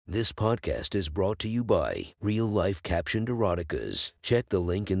This podcast is brought to you by Real Life Captioned Eroticas. Check the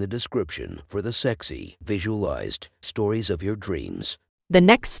link in the description for the sexy, visualized stories of your dreams. The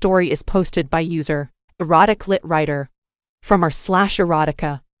next story is posted by user Erotic Lit Writer from our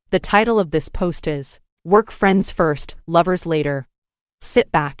 /erotica. The title of this post is Work Friends First, Lovers Later.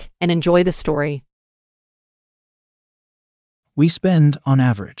 Sit back and enjoy the story. We spend, on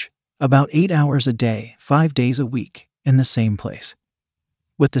average, about 8 hours a day, 5 days a week, in the same place,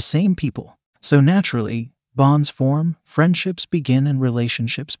 with the same people. So naturally, bonds form, friendships begin, and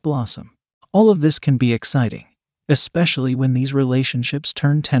relationships blossom. All of this can be exciting, especially when these relationships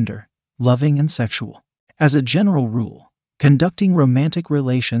turn tender, loving, and sexual. As a general rule, conducting romantic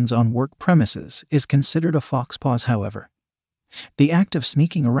relations on work premises is considered a foxpaws. However, the act of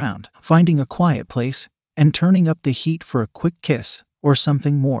sneaking around, finding a quiet place, and turning up the heat for a quick kiss or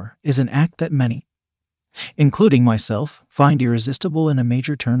something more is an act that many, including myself, find irresistible and a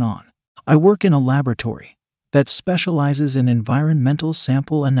major turn on. I work in a laboratory that specializes in environmental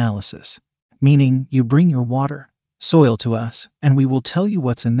sample analysis, meaning you bring your water, soil to us, and we will tell you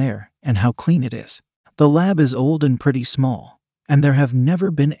what's in there and how clean it is. The lab is old and pretty small, and there have never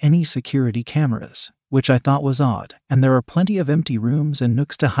been any security cameras, which I thought was odd, and there are plenty of empty rooms and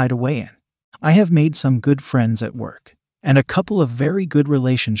nooks to hide away in. I have made some good friends at work, and a couple of very good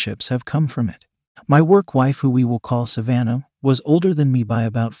relationships have come from it. My work wife, who we will call Savannah, was older than me by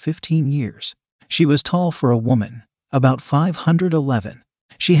about 15 years. She was tall for a woman, about 5'11".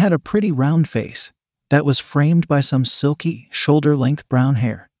 She had a pretty round face that was framed by some silky, shoulder-length brown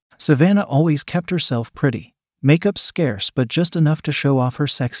hair. Savannah always kept herself pretty, makeup scarce but just enough to show off her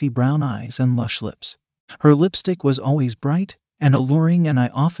sexy brown eyes and lush lips. Her lipstick was always bright and alluring, and I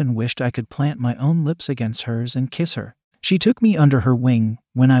often wished I could plant my own lips against hers and kiss her. She took me under her wing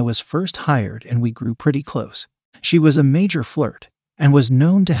when I was first hired, and we grew pretty close. She was a major flirt and was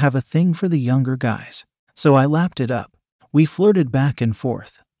known to have a thing for the younger guys, so I lapped it up. We flirted back and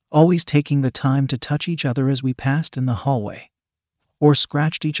forth, always taking the time to touch each other as we passed in the hallway, or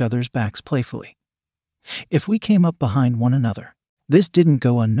scratched each other's backs playfully if we came up behind one another. This didn't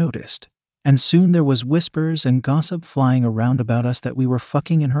go unnoticed, and soon there was whispers and gossip flying around about us that we were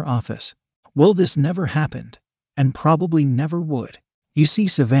fucking in her office. Well, this never happened, and probably never would. You see,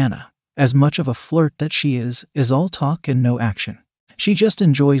 Savannah, as much of a flirt that she is all talk and no action. She just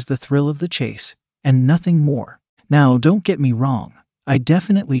enjoys the thrill of the chase, and nothing more. Now, don't get me wrong, I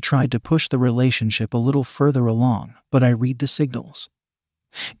definitely tried to push the relationship a little further along, but I read the signals.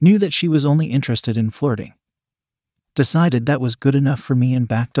 Knew that she was only interested in flirting. Decided that was good enough for me and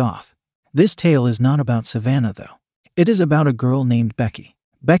backed off. This tale is not about Savannah, though. It is about a girl named Becky.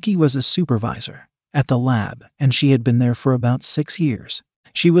 Becky was a supervisor at the lab, and she had been there for about 6 years.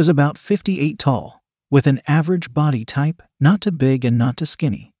 She was about 58 tall, with an average body type, not too big and not too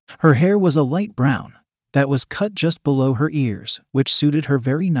skinny. Her hair was a light brown that was cut just below her ears, which suited her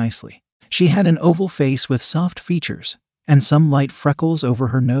very nicely. She had an oval face with soft features and some light freckles over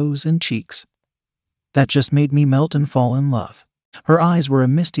her nose and cheeks that just made me melt and fall in love. Her eyes were a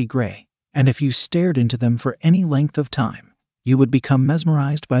misty gray, and if you stared into them for any length of time, you would become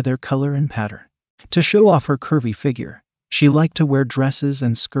mesmerized by their color and pattern. To show off her curvy figure, she liked to wear dresses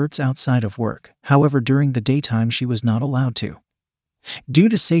and skirts outside of work. However, during the daytime she was not allowed to, due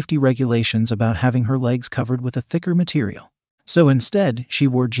to safety regulations about having her legs covered with a thicker material. So instead, she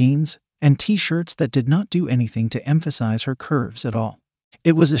wore jeans and t-shirts that did not do anything to emphasize her curves at all.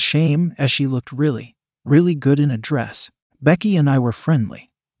 It was a shame, as she looked really, really good in a dress. Becky and I were friendly,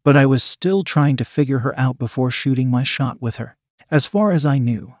 but I was still trying to figure her out before shooting my shot with her. As far as I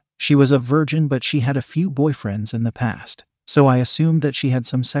knew, she was a virgin, but she had a few boyfriends in the past, so I assumed that she had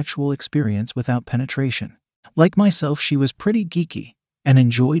some sexual experience without penetration. Like myself, she was pretty geeky and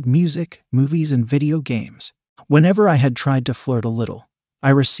enjoyed music, movies, and video games. Whenever I had tried to flirt a little, I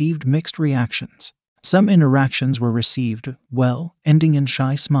received mixed reactions. Some interactions were received well, ending in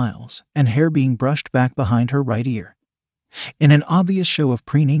shy smiles and hair being brushed back behind her right ear, in an obvious show of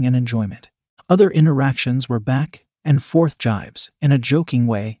preening and enjoyment. Other interactions were back and forth jibes in a joking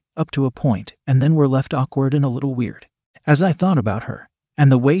way up to a point, and then were left awkward and a little weird. As I thought about her and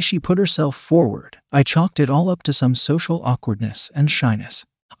the way she put herself forward, I chalked it all up to some social awkwardness and shyness.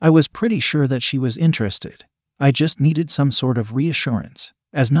 I was pretty sure that she was interested. I just needed some sort of reassurance,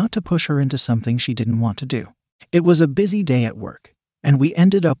 as not to push her into something she didn't want to do. It was a busy day at work, and we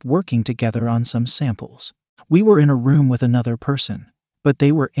ended up working together on some samples. We were in a room with another person, but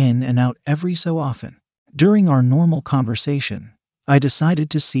they were in and out every so often. During our normal conversation, I decided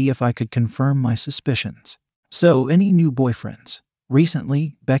to see if I could confirm my suspicions. "So, any new boyfriends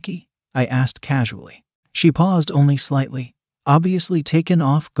recently, Becky?" I asked casually. She paused only slightly, obviously taken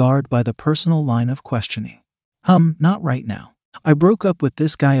off guard by the personal line of questioning. Not right now. I broke up with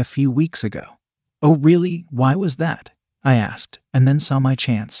this guy a few weeks ago. Oh really? Why was that? I asked, and then saw my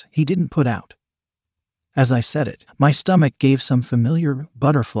chance. He didn't put out. As I said it, my stomach gave some familiar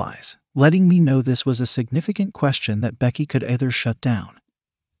butterflies, letting me know this was a significant question that Becky could either shut down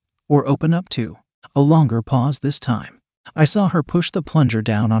or open up to. A longer pause this time. I saw her push the plunger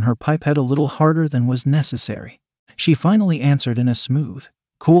down on her pipette a little harder than was necessary. She finally answered in a smooth,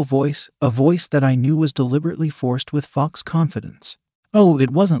 cool voice, a voice that I knew was deliberately forced with fox confidence. Oh, it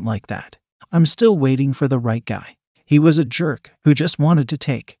wasn't like that. I'm still waiting for the right guy. He was a jerk who just wanted to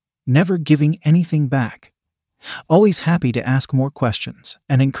take, never giving anything back. Always happy to ask more questions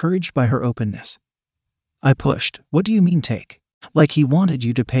and encouraged by her openness. I pushed. What do you mean take? Like he wanted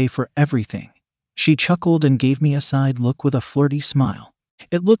you to pay for everything. She chuckled and gave me a side look with a flirty smile.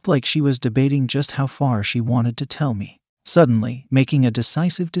 It looked like she was debating just how far she wanted to tell me. Suddenly, making a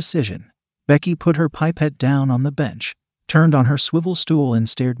decisive decision, Becky put her pipette down on the bench, turned on her swivel stool and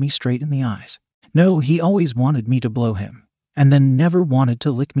stared me straight in the eyes. No, he always wanted me to blow him, and then never wanted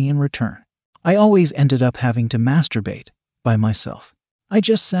to lick me in return. I always ended up having to masturbate by myself. I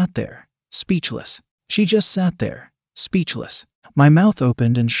just sat there, speechless. She just sat there, speechless. My mouth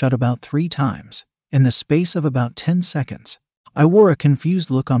opened and shut about 3 times, in the space of about 10 seconds. I wore a confused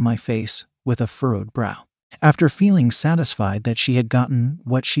look on my face, with a furrowed brow. After feeling satisfied that she had gotten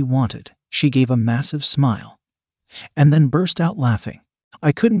what she wanted, she gave a massive smile, and then burst out laughing.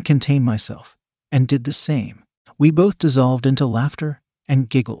 I couldn't contain myself, and did the same. We both dissolved into laughter and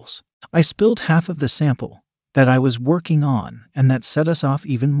giggles. I spilled half of the sample that I was working on, and that set us off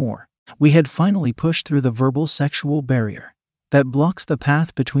even more. We had finally pushed through the verbal sexual barrier that blocks the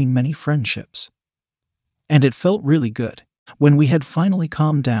path between many friendships. And it felt really good. When we had finally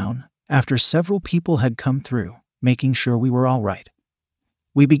calmed down, after several people had come through, making sure we were all right,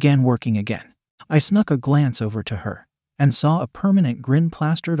 we began working again. I snuck a glance over to her and saw a permanent grin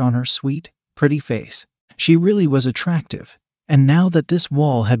plastered on her sweet, pretty face. She really was attractive, and now that this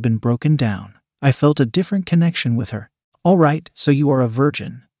wall had been broken down, I felt a different connection with her. All right, so you are a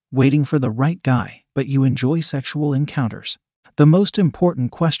virgin, waiting for the right guy, but you enjoy sexual encounters. The most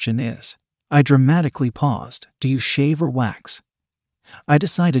important question is, I dramatically paused, do you shave or wax? I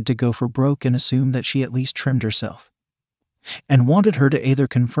decided to go for broke and assume that she at least trimmed herself, and wanted her to either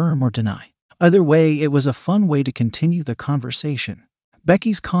confirm or deny. Either way, it was a fun way to continue the conversation.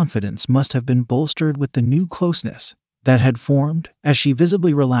 Becky's confidence must have been bolstered with the new closeness that had formed as she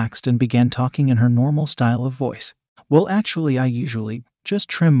visibly relaxed and began talking in her normal style of voice. Well, actually, I usually just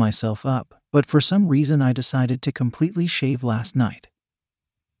trim myself up, but for some reason I decided to completely shave last night,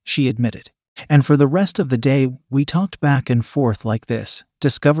 she admitted. And for the rest of the day, we talked back and forth like this,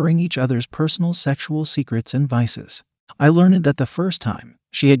 discovering each other's personal sexual secrets and vices. I learned that the first time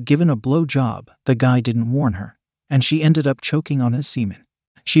she had given a blowjob, the guy didn't warn her, and she ended up choking on his semen.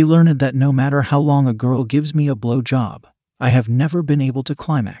 She learned that no matter how long a girl gives me a blowjob, I have never been able to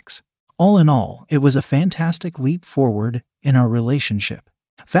climax. All in all, it was a fantastic leap forward in our relationship.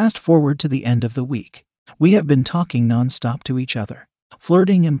 Fast forward to the end of the week. We have been talking nonstop to each other,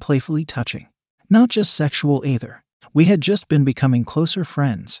 flirting and playfully touching. Not just sexual either. We had just been becoming closer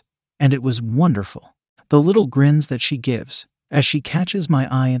friends, and it was wonderful. The little grins that she gives as she catches my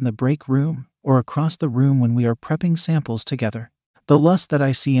eye in the break room or across the room when we are prepping samples together. The lust that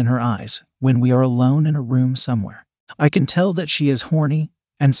I see in her eyes when we are alone in a room somewhere. I can tell that she is horny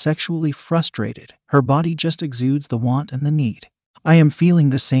and sexually frustrated. Her body just exudes the want and the need. I am feeling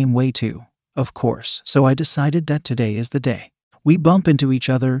the same way too, of course, so I decided that today is the day. We bump into each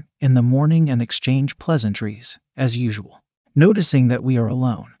other in the morning and exchange pleasantries, as usual. Noticing that we are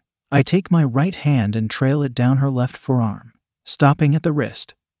alone, I take my right hand and trail it down her left forearm, stopping at the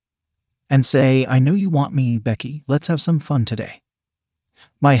wrist, and say, I know you want me, Becky, let's have some fun today.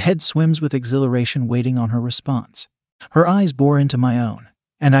 My head swims with exhilaration waiting on her response. Her eyes bore into my own,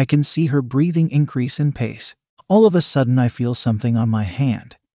 and I can see her breathing increase in pace. All of a sudden I feel something on my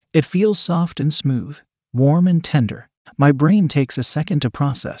hand. It feels soft and smooth, warm and tender. My brain takes a second to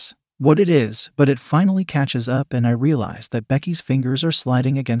process what it is, but it finally catches up and I realize that Becky's fingers are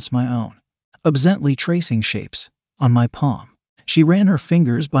sliding against my own, absently tracing shapes on my palm. She ran her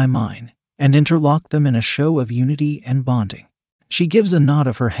fingers by mine and interlocked them in a show of unity and bonding. She gives a nod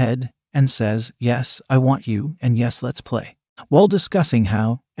of her head and says, yes, I want you, and yes, let's play. While discussing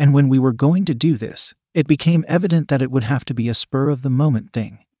how and when we were going to do this, it became evident that it would have to be a spur-of-the-moment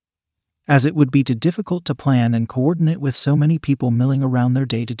thing, as it would be too difficult to plan and coordinate with so many people milling around their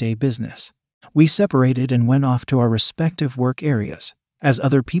day-to-day business. We separated and went off to our respective work areas, as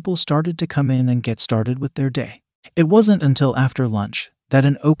other people started to come in and get started with their day. It wasn't until after lunch that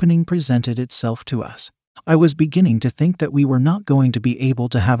an opening presented itself to us. I was beginning to think that we were not going to be able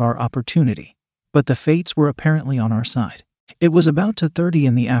to have our opportunity, but the fates were apparently on our side. It was about 2:30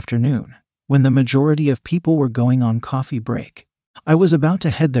 in the afternoon, when the majority of people were going on coffee break. I was about to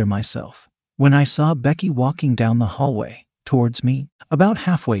head there myself, when I saw Becky walking down the hallway towards me. About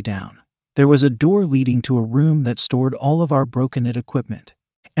halfway down, there was a door leading to a room that stored all of our broken-it equipment.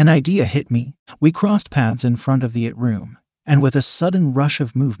 An idea hit me. We crossed paths in front of the it room, and with a sudden rush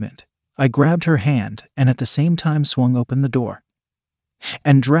of movement, I grabbed her hand and at the same time swung open the door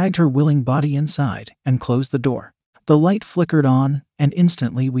and dragged her willing body inside and closed the door. The light flickered on, and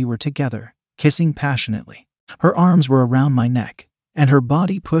instantly we were together, kissing passionately. Her arms were around my neck, and her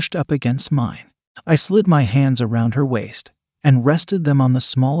body pushed up against mine. I slid my hands around her waist and rested them on the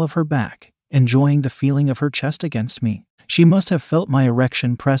small of her back, enjoying the feeling of her chest against me. She must have felt my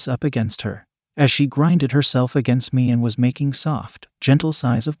erection press up against her, as she grinded herself against me and was making soft, gentle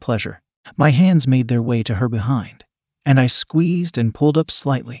sighs of pleasure. My hands made their way to her behind, and I squeezed and pulled up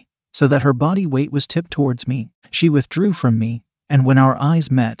slightly, so that her body weight was tipped towards me. She withdrew from me, and when our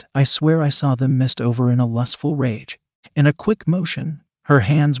eyes met, I swear I saw them mist over in a lustful rage. In a quick motion, her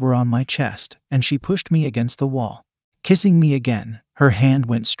hands were on my chest, and she pushed me against the wall. Kissing me again, her hand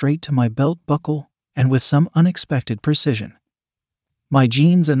went straight to my belt buckle, and with some unexpected precision. My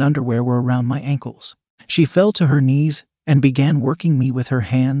jeans and underwear were around my ankles. She fell to her knees and began working me with her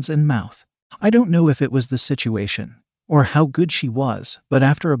hands and mouth. I don't know if it was the situation or how good she was, but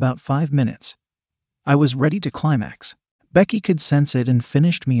after about 5 minutes, I was ready to climax. Becky could sense it and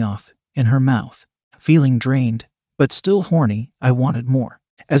finished me off in her mouth. Feeling drained, but still horny, I wanted more.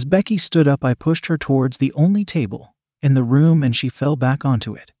 As Becky stood up, I pushed her towards the only table in the room and she fell back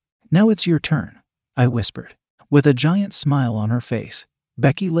onto it. "Now it's your turn," I whispered. With a giant smile on her face,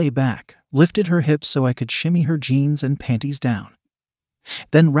 Becky lay back, lifted her hips so I could shimmy her jeans and panties down,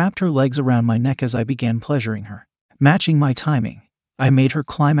 then wrapped her legs around my neck as I began pleasuring her. Matching my timing, I made her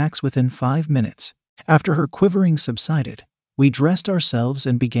climax within 5 minutes. After her quivering subsided, we dressed ourselves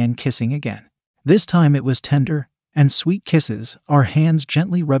and began kissing again. This time it was tender and sweet kisses, our hands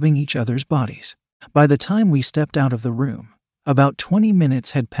gently rubbing each other's bodies. By the time we stepped out of the room, about 20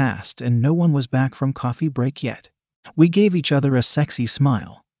 minutes had passed and no one was back from coffee break yet. We gave each other a sexy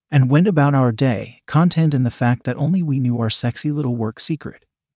smile and went about our day, content in the fact that only we knew our sexy little work secret.